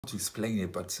to explain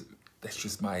it, but that's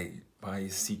just my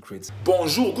secret.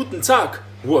 Bonjour, guten Tag,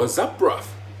 what's up, bruv?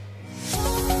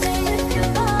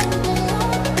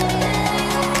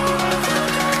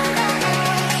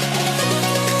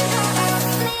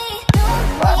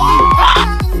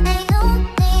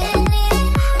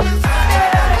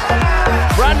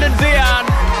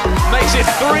 Makes it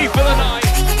 3 for the night.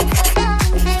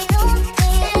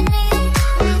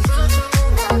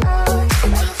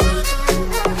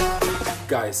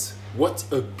 Guys, what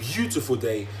a beautiful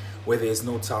day where there's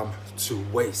no time to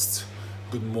waste.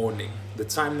 Good morning. The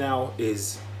time now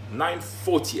is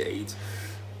 9:48.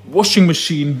 Washing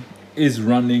machine is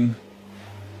running,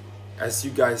 as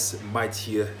you guys might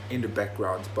hear in the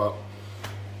background, but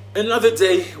another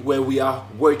day where we are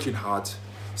working hard.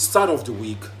 Start of the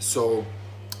week, so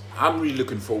I'm really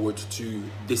looking forward to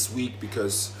this week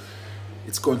because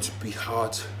it's going to be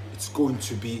hard. It's going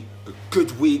to be a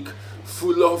good week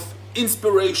full of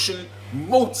inspiration,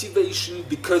 motivation,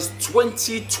 because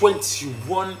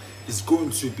 2021 is going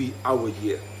to be our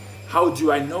year. How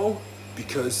do I know?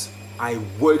 Because I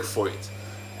work for it.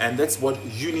 And that's what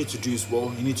you need to do as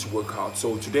well. You need to work hard.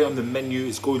 So today on the menu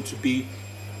is going to be,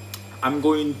 I'm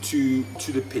going to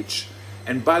the pitch.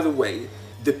 And by the way,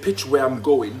 the pitch where I'm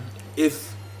going,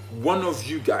 if one of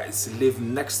you guys live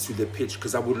next to the pitch,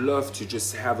 because I would love to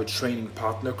just have a training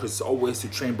partner, because always to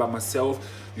train by myself,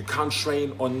 you can't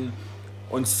train on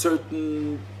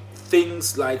certain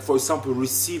things, like for example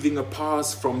receiving a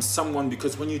pass from someone,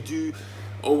 because when you do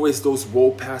always those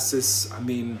wall passes, I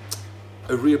mean,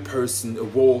 a real person, a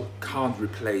wall can't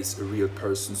replace a real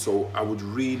person. So I would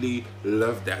really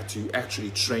love that, to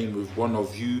actually train with one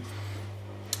of you.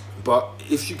 But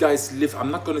if you guys live,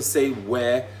 I'm not gonna say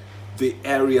where the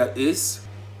area is,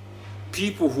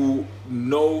 people who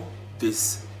know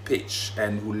this pitch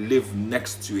and who live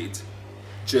next to it,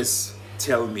 just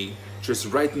tell me, just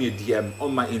write me a DM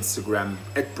on my Instagram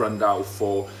at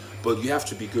Brandao4. But you have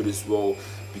to be good as well,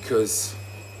 because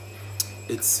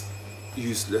it's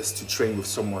useless to train with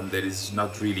someone that is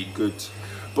not really good.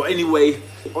 But anyway,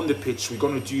 on the pitch we're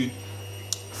gonna do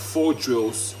 4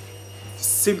 drills,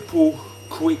 simple,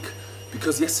 quick,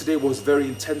 because yesterday was very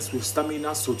intense with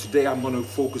stamina. So today I'm going to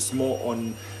focus more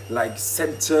on like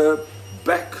center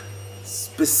back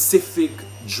specific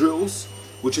drills,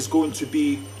 which is going to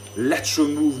be lateral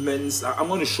movements. I'm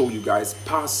going to show you guys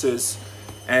passes,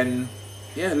 and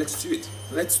yeah, let's do it.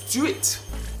 Let's do it.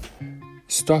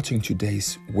 Starting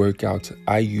today's workout,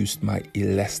 I used my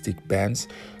elastic bands,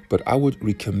 but I would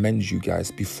recommend you guys,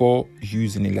 before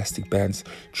using elastic bands,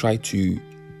 try to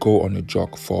go on a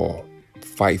jog for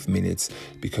 5 minutes,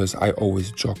 because I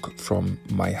always jog from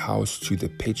my house to the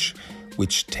pitch,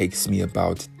 which takes me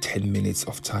about 10 minutes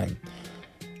of time.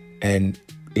 And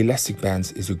elastic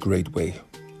bands is a great way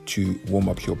to warm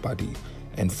up your body,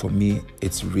 and for me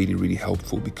it's really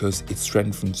helpful because it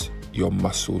strengthens your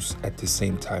muscles at the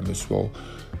same time as well.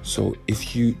 So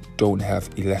if you don't have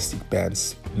elastic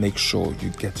bands, make sure you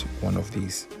get one of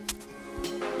these.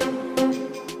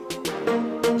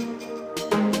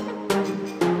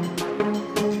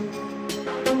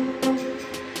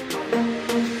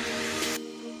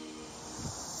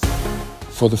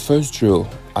 For the first drill,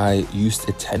 I used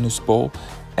a tennis ball,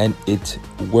 and it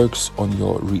works on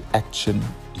your reaction,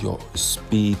 your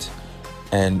speed,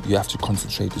 and you have to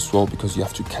concentrate as well, because you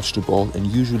have to catch the ball, and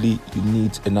usually you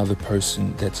need another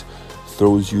person that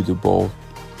throws you the ball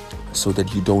so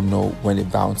that you don't know when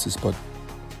it bounces. But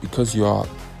because you are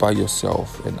by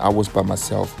yourself, and I was by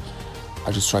myself,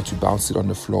 I just tried to bounce it on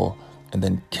the floor and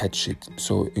then catch it.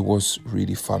 So it was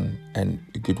really fun and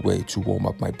a good way to warm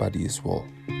up my body as well.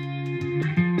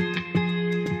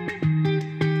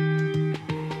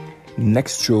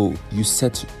 Next drill, you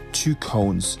set 2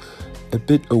 cones a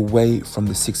bit away from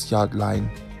the 6-yard line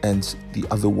and the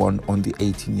other one on the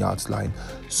 18-yard line.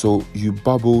 So you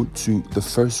bubble to the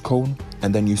first cone,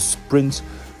 and then you sprint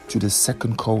to the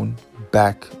second cone,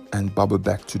 back, and bubble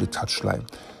back to the touchline.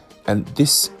 And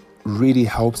this really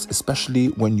helps, especially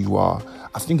when you are,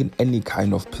 I think in any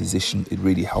kind of position, it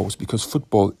really helps, because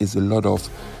football is a lot of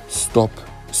stop,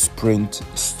 sprint,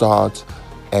 start,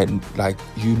 and like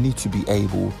you need to be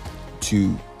able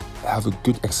to have a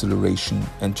good acceleration.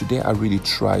 And today I really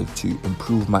tried to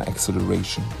improve my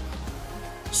acceleration,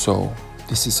 so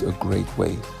this is a great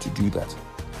way to do that.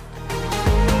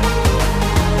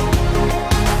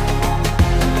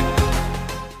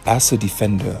 As a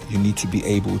defender, you need to be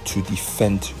able to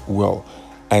defend well,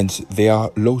 and there are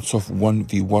loads of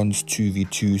 1v1s,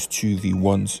 2v2s,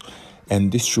 2v1s,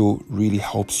 and this drill really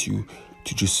helps you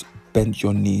to just bend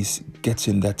your knees, get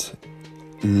in that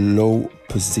low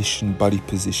position, body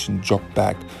position, drop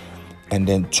back, and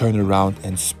then turn around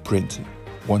and sprint.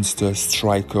 Once the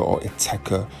striker or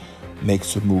attacker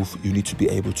makes a move, you need to be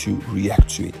able to react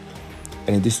to it.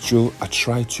 And in this drill, I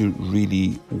try to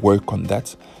really work on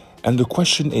that. And the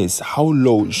question is, how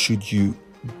low should you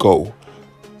go?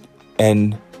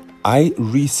 And I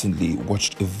recently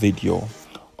watched a video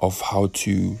of how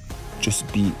to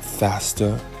just be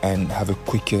faster and have a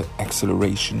quicker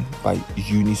acceleration by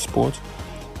Unisport.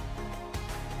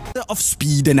 Of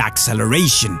speed and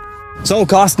acceleration. So,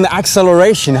 Carsten,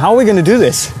 acceleration, how are we going to do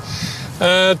this?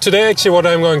 Today, actually, what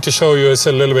I'm going to show you is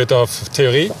a little bit of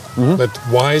theory. That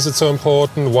why is it so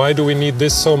important? Why do we need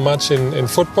this so much in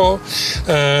football?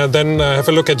 Then have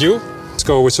a look at you. Let's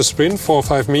go with a sprint, 4 or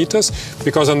 5 meters,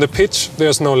 because on the pitch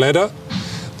there's no ladder.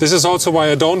 This is also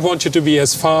why I don't want you to be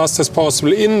as fast as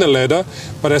possible in the ladder,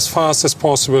 but as fast as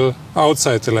possible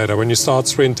outside the ladder when you start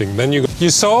sprinting. Then you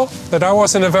saw that I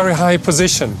was in a very high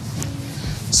position.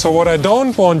 So what I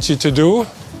don't want you to do,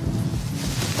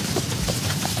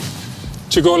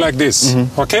 to go like this,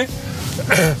 okay?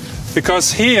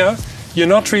 Because here you're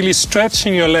not really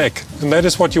stretching your leg, and that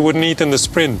is what you would need in the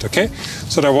sprint, okay?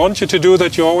 So I want you to do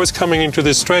that. You're always coming into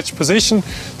this stretch position,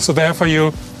 so therefore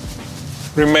you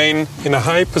remain in a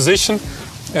high position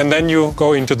and then you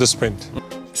go into the sprint.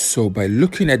 So by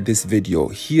looking at this video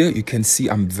here, you can see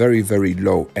I'm very, very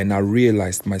low, and I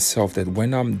realized myself that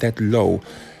when I'm that low,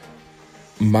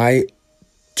 my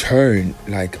turn,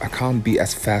 like, I can't be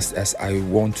as fast as I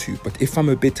want to. But if I'm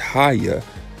a bit higher,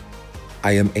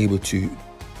 I am able to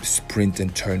sprint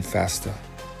and turn faster.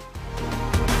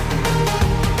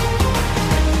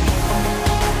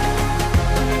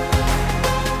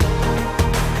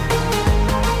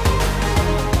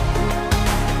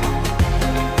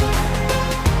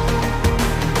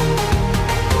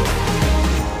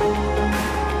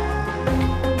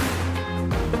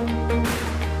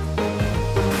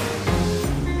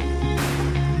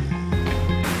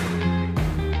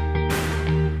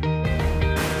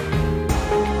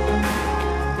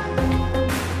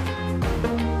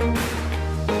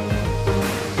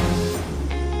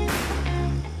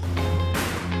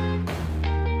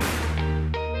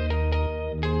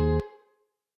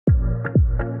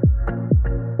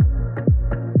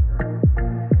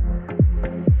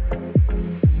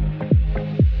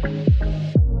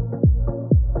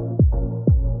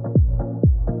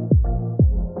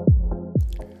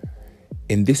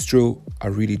 In this drill, I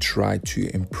really try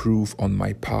to improve on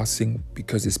my passing,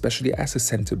 because especially as a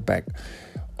center back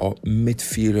or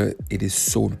midfielder, it is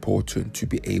so important to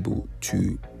be able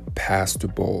to pass the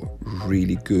ball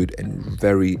really good and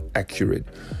very accurate.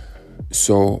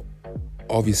 So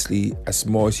obviously, as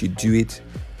more as you do it,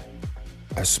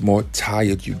 as more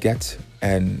tired you get,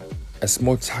 and as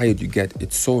more tired you get,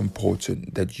 it's so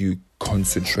important that you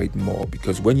concentrate more,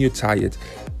 because when you're tired,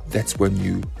 that's when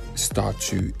you start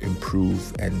to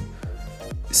improve and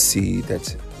see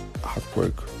that hard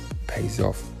work pays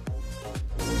off.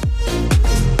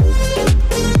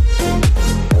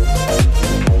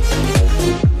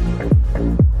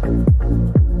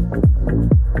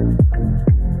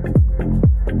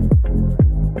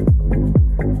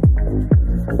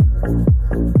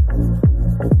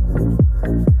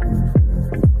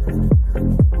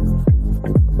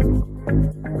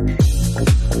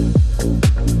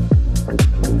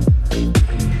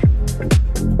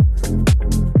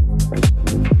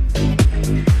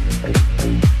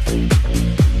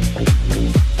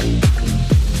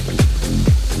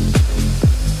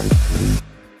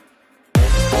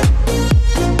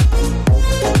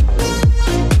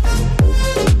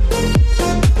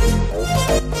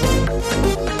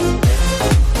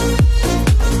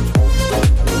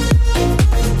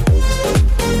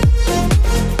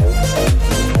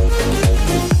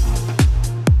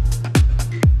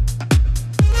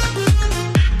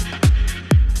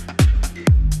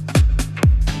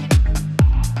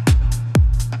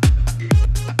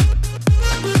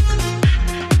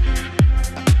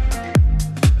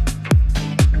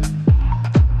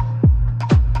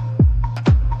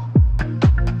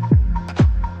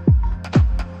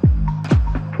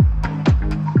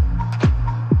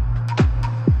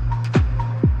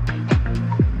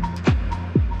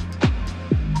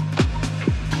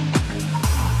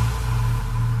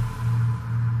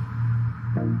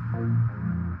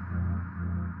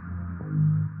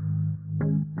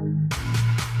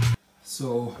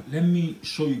 So let me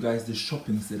show you guys the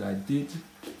shoppings that I did.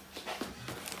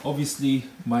 Obviously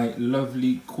my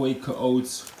lovely Quaker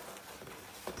Oats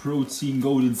protein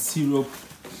golden syrup,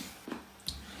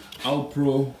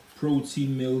 Alpro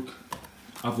protein milk,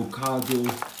 avocado,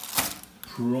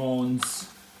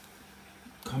 prawns,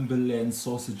 Cumberland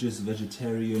sausages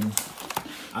vegetarian,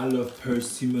 I love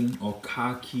persimmon or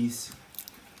khakis.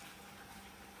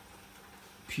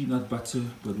 Peanut butter,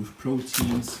 but with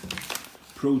proteins.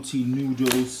 Protein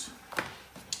noodles.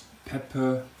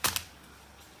 Pepper.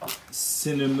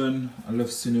 Cinnamon. I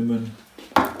love cinnamon.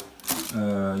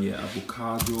 Yeah,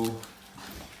 avocado.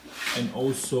 And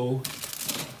also,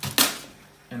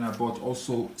 I bought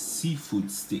also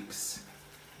seafood sticks.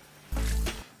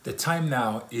 The time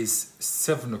now is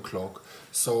 7 o'clock,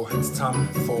 so it's time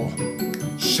for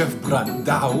Chef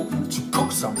Brandao to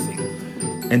cook something.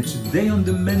 And today on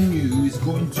the menu is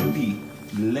going to be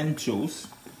lentils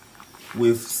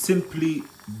with simply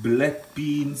black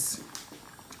beans,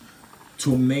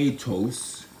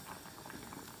 tomatoes,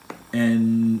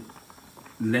 and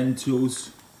lentils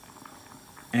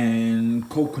and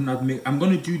coconut milk. I'm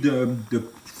gonna do the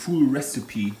full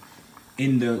recipe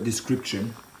in the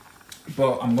description,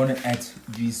 but I'm gonna add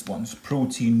these ones,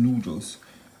 protein noodles.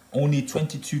 Only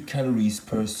 22 calories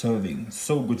per serving.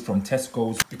 So good from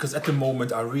Tesco's. Because at the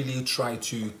moment I really try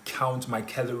to count my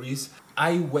calories.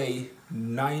 I weigh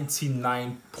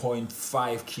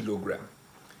 99.5 kilogram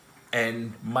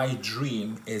and my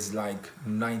dream is like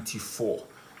 94.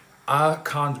 I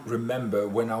can't remember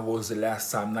when I was the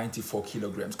last time 94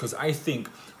 kilograms, because I think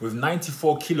with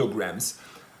 94 kilograms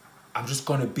I'm just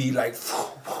gonna be like,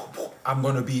 I'm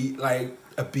gonna be like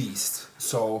a beast.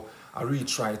 So I really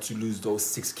try to lose those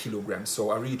 6 kilograms.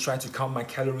 So I really try to count my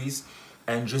calories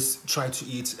and just try to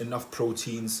eat enough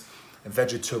proteins and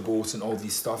vegetables and all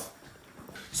these stuff.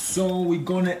 So we're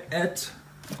gonna add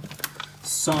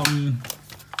some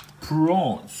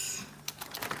prawns.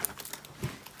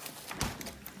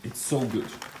 It's so good.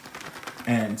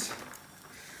 And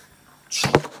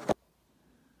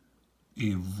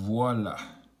et voila,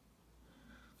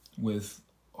 with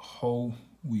whole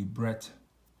wheat bread,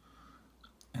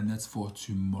 and that's for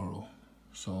tomorrow.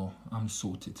 So I'm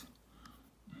sorted.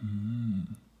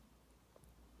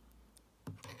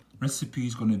 Recipe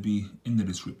is gonna be in the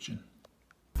description.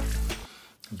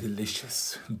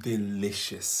 Delicious,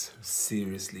 delicious,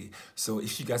 seriously. So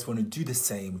if you guys want to do the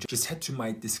same, just head to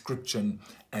my description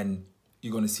and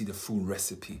you're gonna see the full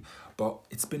recipe. But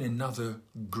it's been another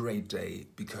great day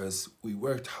because we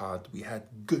worked hard, we had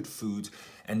good food,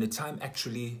 and the time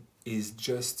actually is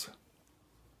just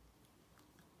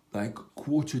like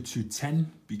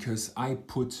 9:45 because I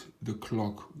put the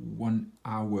clock 1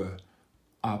 hour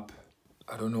up.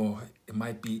 I don't know, it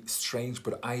might be strange,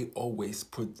 but I always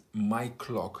put my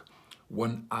clock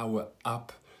 1 hour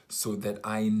up so that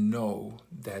I know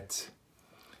that,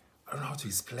 I don't know how to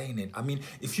explain it. I mean,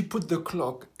 if you put the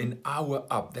clock an hour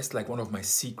up, that's like one of my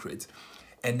secrets.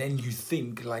 And then you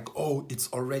think like, oh, it's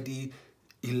already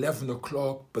 11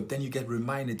 o'clock, but then you get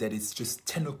reminded that it's just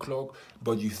 10 o'clock,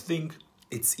 but you think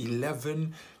it's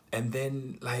 11, and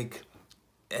then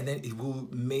it will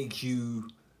make you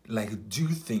like do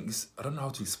things. I don't know how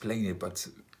to explain it, but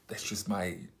that's just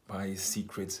my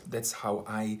secret. That's how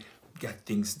I get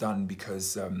things done,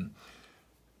 because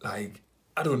like,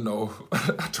 I don't know.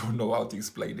 I don't know how to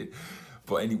explain it.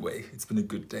 But anyway, it's been a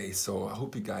good day. So I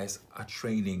hope you guys are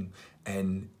training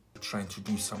and trying to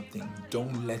do something.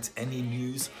 Don't let any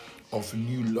news of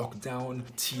new lockdown,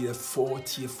 tier 4,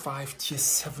 tier 5, tier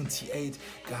 78.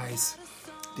 Guys,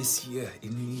 this year,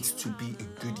 it needs to be a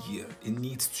good year. It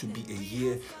needs to be a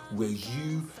year where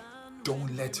you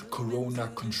don't let Corona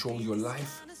control your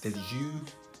life, that you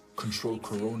control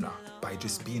Corona by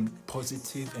just being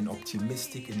positive and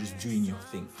optimistic and just doing your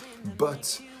thing.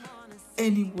 But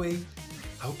anyway,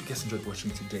 I hope you guys enjoyed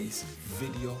watching today's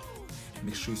video.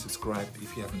 Make sure you subscribe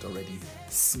if you haven't already.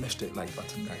 Smash that like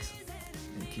button, guys.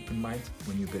 And keep in mind,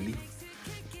 when you believe,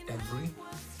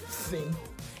 everything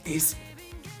is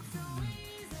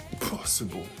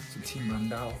possible. So Team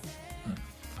Brandao,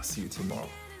 I'll see you tomorrow.